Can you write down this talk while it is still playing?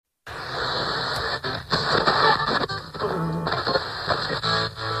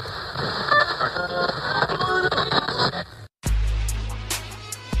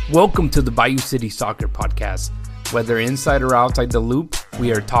Welcome to the Bayou City Soccer Podcast. Whether inside or outside the loop,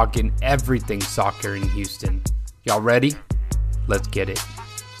 we are talking everything soccer in Houston. Y'all ready? Let's get it.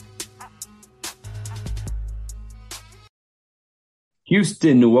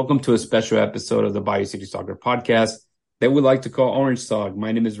 Houston, welcome to a special episode of the Bayou City Soccer Podcast that we like to call Orange Sog.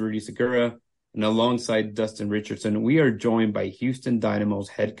 My name is Rudy Segura, and alongside Dustin Richardson, we are joined by Houston Dynamo's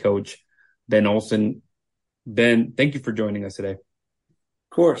head coach, Ben Olsen. Ben, thank you for joining us today.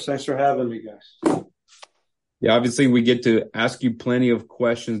 Of course. Thanks for having me, guys. Yeah, obviously we get to ask you plenty of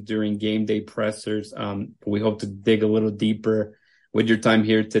questions during game day pressers. We hope to dig a little deeper with your time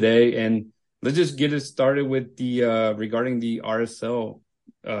here today. And let's just get it started with the regarding the RSL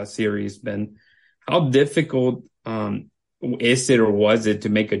series, Ben. How difficult is it or was it to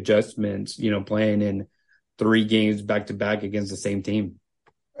make adjustments, playing in 3 games back-to-back against the same team?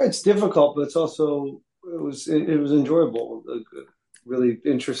 It's difficult, but it was enjoyable. A really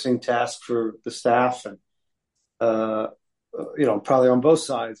interesting task for the staff and, probably on both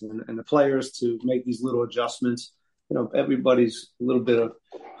sides and the players to make these little adjustments. Everybody's a little bit of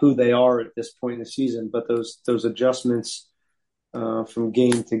who they are at this point in the season, but those adjustments from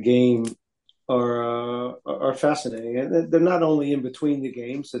game to game are fascinating. And they're not only in between the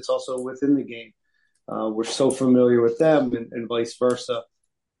games, it's also within the game. We're so familiar with them and vice versa.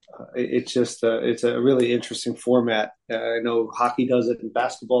 It's a really interesting format. I know hockey does it and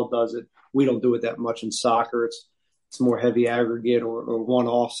basketball does it. We don't do it that much in soccer. It's more heavy aggregate or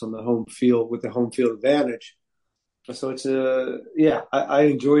one-offs on the home field with the home field advantage. So I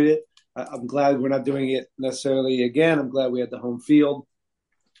enjoyed it. I'm glad we're not doing it necessarily again. I'm glad we had the home field.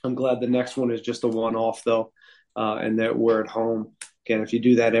 I'm glad the next one is just a one-off though, and that we're at home. Again, if you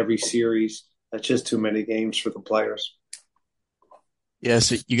do that every series, that's just too many games for the players. Yeah,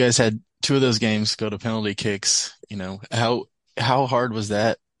 so you guys had 2 of those games go to penalty kicks. How hard was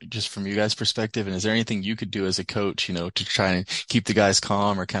that just from you guys' perspective? And is there anything you could do as a coach, to try and keep the guys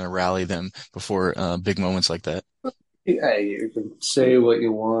calm or kind of rally them before big moments like that? Yeah, you can say what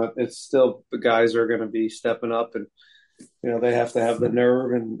you want. It's still the guys are going to be stepping up and, they have to have the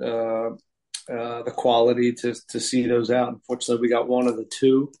nerve and the quality to see those out. Unfortunately, we got one of the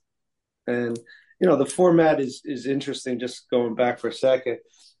 2. And the format is interesting, just going back for a second.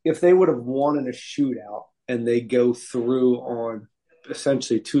 If they would have won in a shootout and they go through on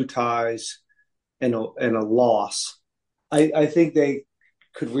essentially 2 ties and a loss, I think they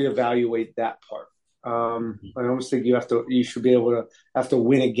could reevaluate that part. I almost think you should be able to have to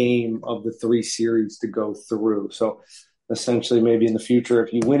win a game of the 3 series to go through. So essentially maybe in the future,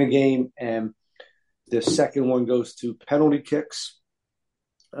 if you win a game and the second one goes to penalty kicks,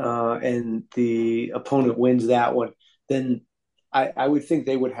 and the opponent wins that one, then I would think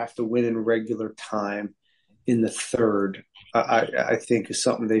they would have to win in regular time in the 3rd. I think is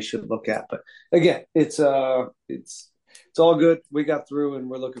something they should look at. But again, it's all good. We got through, and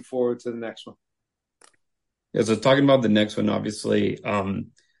we're looking forward to the next one. Yeah, so talking about the next one, obviously,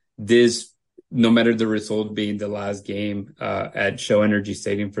 this, no matter the result being the last game at Shell Energy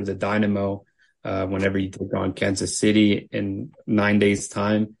Stadium for the Dynamo, whenever you take on Kansas City in 9 days'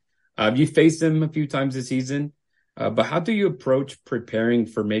 time. You faced them a few times this season, but how do you approach preparing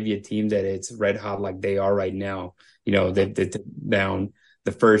for maybe a team that it's red hot like they are right now? They took down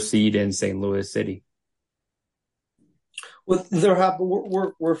the first seed in St. Louis City. Well, they're hot, but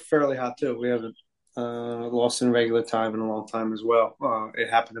we're fairly hot too. We haven't lost in regular time in a long time as well.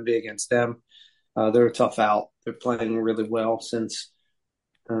 It happened to be against them. They're a tough out. They're playing really well since.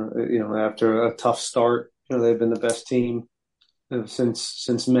 After a tough start, they've been the best team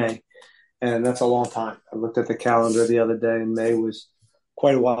since May, and that's a long time. I looked at the calendar the other day, and May was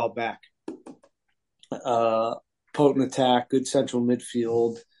quite a while back. Potent attack, good central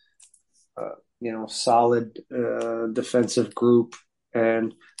midfield, solid defensive group,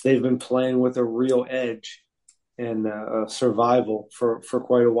 and they've been playing with a real edge and survival for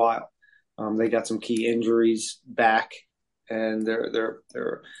quite a while. They got some key injuries back. And I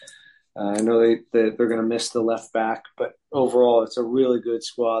know they're going to miss the left back, but overall it's a really good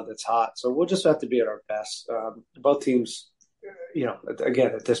squad that's hot. So we'll just have to be at our best. Both teams,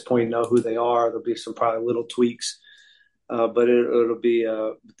 again at this point know who they are. There'll be some probably little tweaks, but it'll be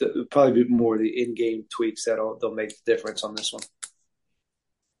probably be more the in-game tweaks they'll make the difference on this one.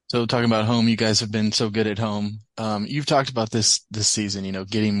 So talking about home, you guys have been so good at home. You've talked about this season,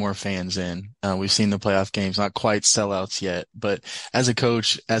 getting more fans in. We've seen the playoff games, not quite sellouts yet, but as a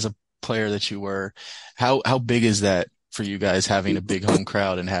coach, as a player that you were, how big is that for you guys, having a big home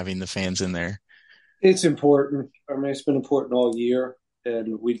crowd and having the fans in there? It's important. I mean, it's been important all year,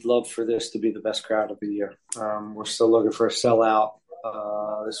 and we'd love for this to be the best crowd of the year. We're still looking for a sellout.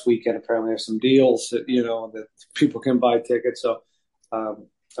 This weekend, apparently, there's some deals that that people can buy tickets. So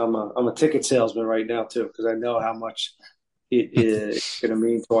I'm a ticket salesman right now too, because I know how much it is going to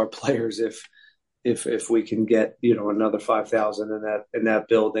mean to our players if we can get another 5,000 in that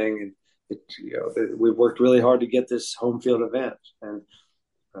building. And we've worked really hard to get this home field event, and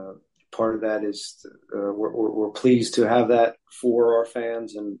uh, part of that is we're pleased to have that for our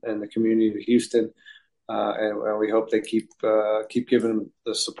fans and the community of Houston. And we hope they keep giving them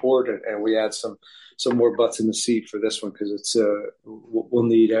the support, and we add some more butts in the seat for this one, because we'll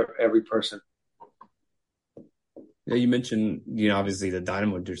need every person. Yeah, you mentioned, obviously the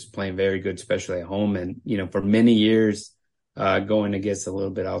Dynamo just playing very good, especially at home. And, for many years, going against a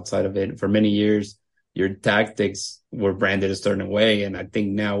little bit outside of it, for many years, your tactics were branded a certain way. And I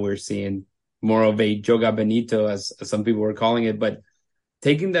think now we're seeing more of a Joga Benito, as some people were calling it. But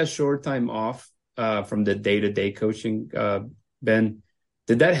taking that short time off from the day-to-day coaching, Ben,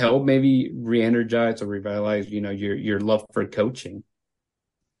 did that help maybe re-energize or revitalize, your love for coaching?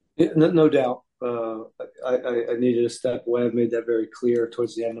 Yeah, no doubt. I needed a step away. I've made that very clear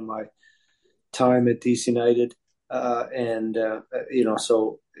towards the end of my time at DC United, so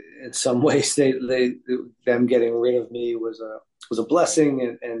in some ways, them getting rid of me was a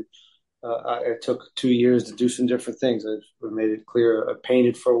blessing, and it took 2 years to do some different things. I made it clear. I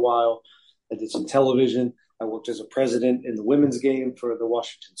painted for a while. I did some television. I worked as a president in the women's game for the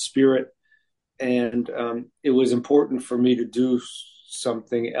Washington Spirit, and it was important for me to do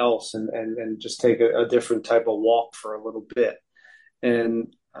something else and just take a different type of walk for a little bit.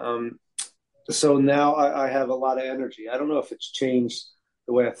 And so now I have a lot of energy. I don't know if it's changed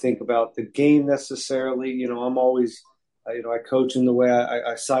the way I think about the game necessarily. I'm always, I coach in the way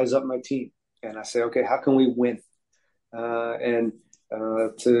I size up my team, and I say, okay, how can we win? And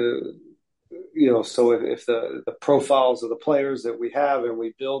to so if the profiles of the players that we have and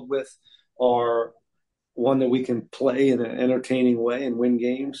we build with are one that we can play in an entertaining way and win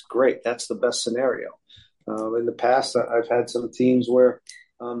games, great. That's the best scenario. In the past, I've had some teams where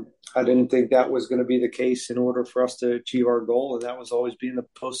I didn't think that was going to be the case in order for us to achieve our goal, and that was always be in the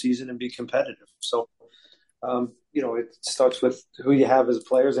postseason and be competitive. So, it starts with who you have as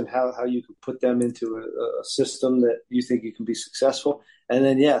players and how you can put them into a system that you think you can be successful. And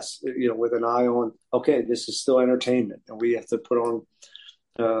then, yes, with an eye on, okay, this is still entertainment, and we have to put on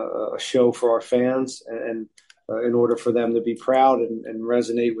a show for our fans, and in order for them to be proud and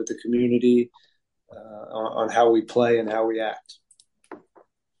resonate with the community on how we play and how we act.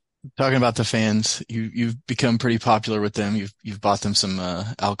 Talking about the fans, you've become pretty popular with them. You've bought them some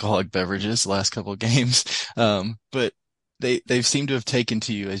alcoholic beverages the last couple of games, but they've seemed to have taken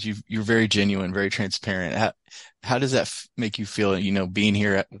to you as you're very genuine, very transparent. How does that make you feel? Being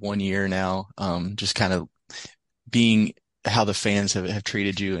here at 1 year now, just kind of being how the fans have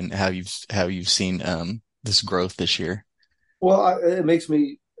treated you and how you've seen this growth this year. Well, it makes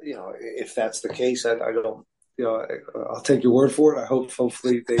me, if that's the case, I don't. I'll take your word for it.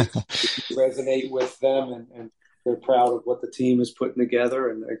 Hopefully they resonate with them, and they're proud of what the team is putting together.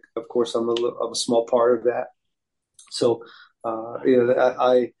 And of course, I'm a small part of that. So,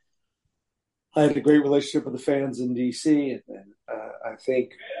 I had a great relationship with the fans in DC, and I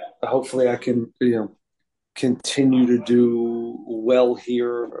think hopefully I can, continue to do well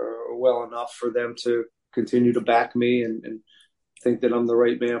here, or well enough for them to continue to back me and think that I'm the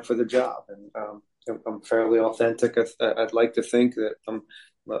right man for the job. And I'm fairly authentic. I'd like to think that I'm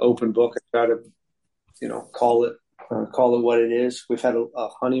an open book. I try to, call it what it is. We've had a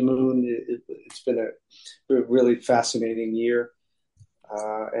honeymoon. It's been a really fascinating year,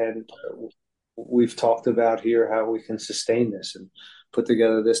 and we've talked about here how we can sustain this and put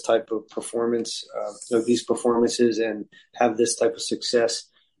together this type of performance, these performances, and have this type of success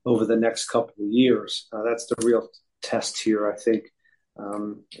over the next couple of years. That's the real test here, I think.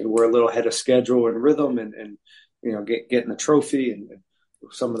 And we're a little ahead of schedule and rhythm, and getting the trophy and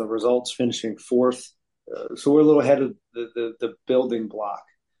some of the results, finishing fourth. So we're a little ahead of the building blocks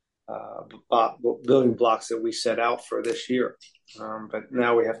that we set out for this year. But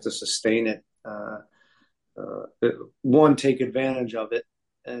now we have to sustain it. One, take advantage of it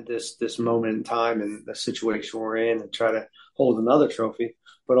and this moment in time and the situation we're in, and try to hold another trophy,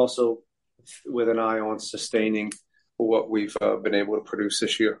 but also with an eye on sustaining what we've been able to produce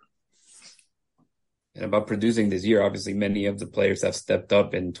this year. And about producing this year, obviously many of the players have stepped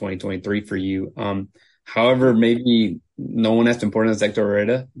up in 2023 for you. However, maybe no one as important as Hector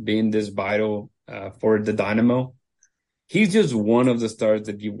Herrera being this vital for the Dynamo. He's just one of the stars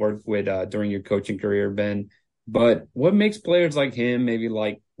that you worked with during your coaching career, Ben. But what makes players like him, maybe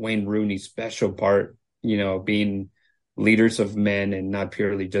like Wayne Rooney, special part, being leaders of men and not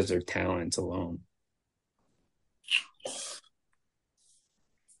purely just their talents alone.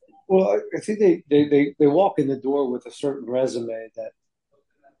 Well, I think they walk in the door with a certain resume that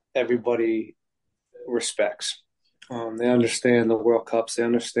everybody respects. They understand the World Cups. They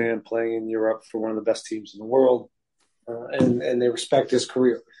understand playing in Europe for one of the best teams in the world, and they respect his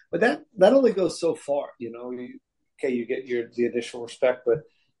career. But that only goes so far. You get the initial respect, but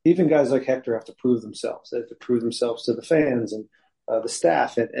even guys like Hector have to prove themselves. They have to prove themselves to the fans and the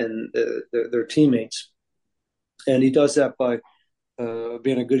staff and their teammates. And he does that by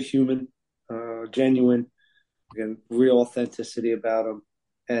being a good human, genuine, again, real authenticity about him,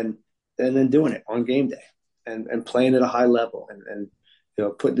 and then doing it on game day and playing at a high level and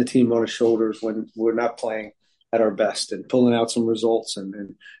putting the team on his shoulders when we're not playing at our best and pulling out some results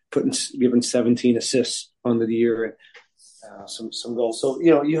and giving 17 assists on the year and some goals. So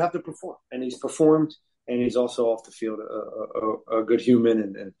you have to perform, and he's performed, and he's also off the field a good human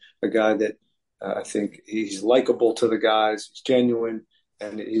and a guy that I think he's likable to the guys. He's genuine,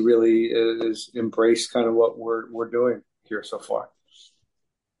 and he really is embraced kind of what we're doing here so far.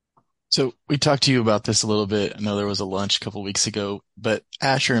 So we talked to you about this a little bit. I know there was a lunch a couple weeks ago, but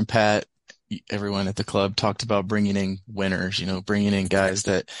Asher and Pat, everyone at the club talked about bringing in winners, bringing in guys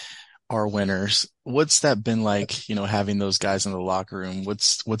that are winners. What's that been like, having those guys in the locker room?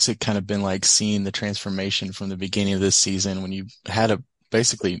 What's it kind of been like seeing the transformation from the beginning of this season when you had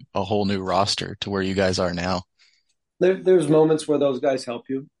basically a whole new roster to where you guys are now? There's moments where those guys help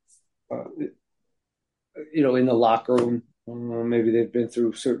you, in the locker room. Maybe they've been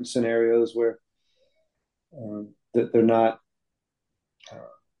through certain scenarios where that they're not.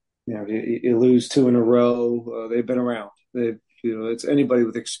 You lose two in a row. They've been around. It's anybody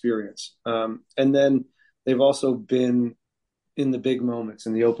with experience, and then they've also been in the big moments,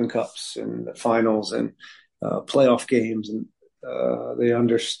 in the Open Cups and the finals and playoff games, and they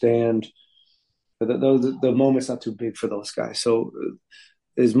understand that the moment's not too big for those guys. So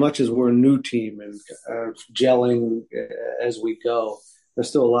as much as we're a new team and gelling as we go, there's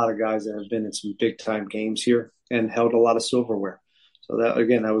still a lot of guys that have been in some big time games here and held a lot of silverware. So that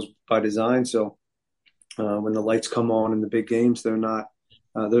was by design. So when the lights come on in the big games, they're not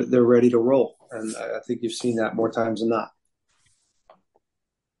they're ready to roll, and I think you've seen that more times than not.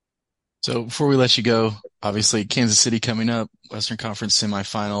 So before we let you go, obviously Kansas City coming up, Western Conference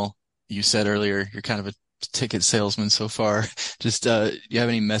semifinal. You said earlier you're kind of a ticket salesman so far. Just do you have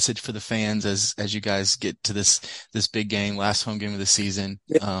any message for the fans as you guys get to this big game, last home game of the season,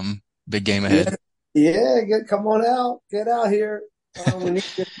 big game ahead? Come on out, get out here. We need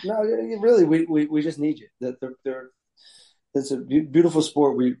you. No, really, we just need you. It's a beautiful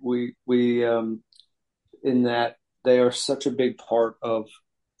sport. We in that they are such a big part of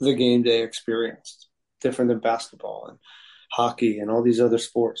the game day experience, different than basketball and hockey and all these other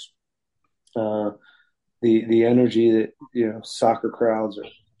sports. The energy that soccer crowds are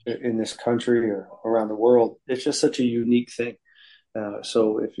in this country or around the world, it's just such a unique thing.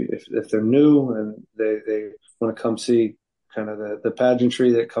 So if they're new and they want to come see kind of the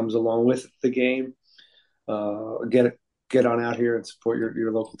pageantry that comes along with the game, get on out here and support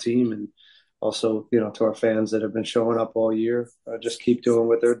your local team, and also to our fans that have been showing up all year, just keep doing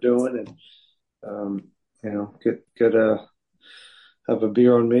what they're doing, and get have a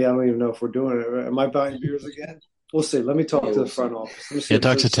beer on me. I don't even know if we're doing it. Am I buying beers again? We'll see. Let me talk to the front office.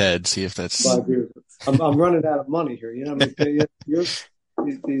 Talk to Ted. See if that's. Buy beers. I'm running out of money here. You know what I mean?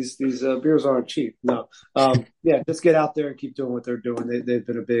 These beers aren't cheap. No. Just get out there and keep doing what they're doing. They've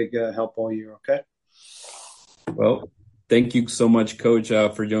been a big help all year. Okay. Well, thank you so much, Coach,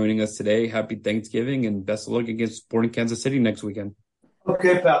 for joining us today. Happy Thanksgiving and best of luck against Sporting Kansas City next weekend.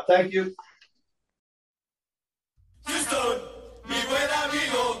 Okay, pal. Thank you.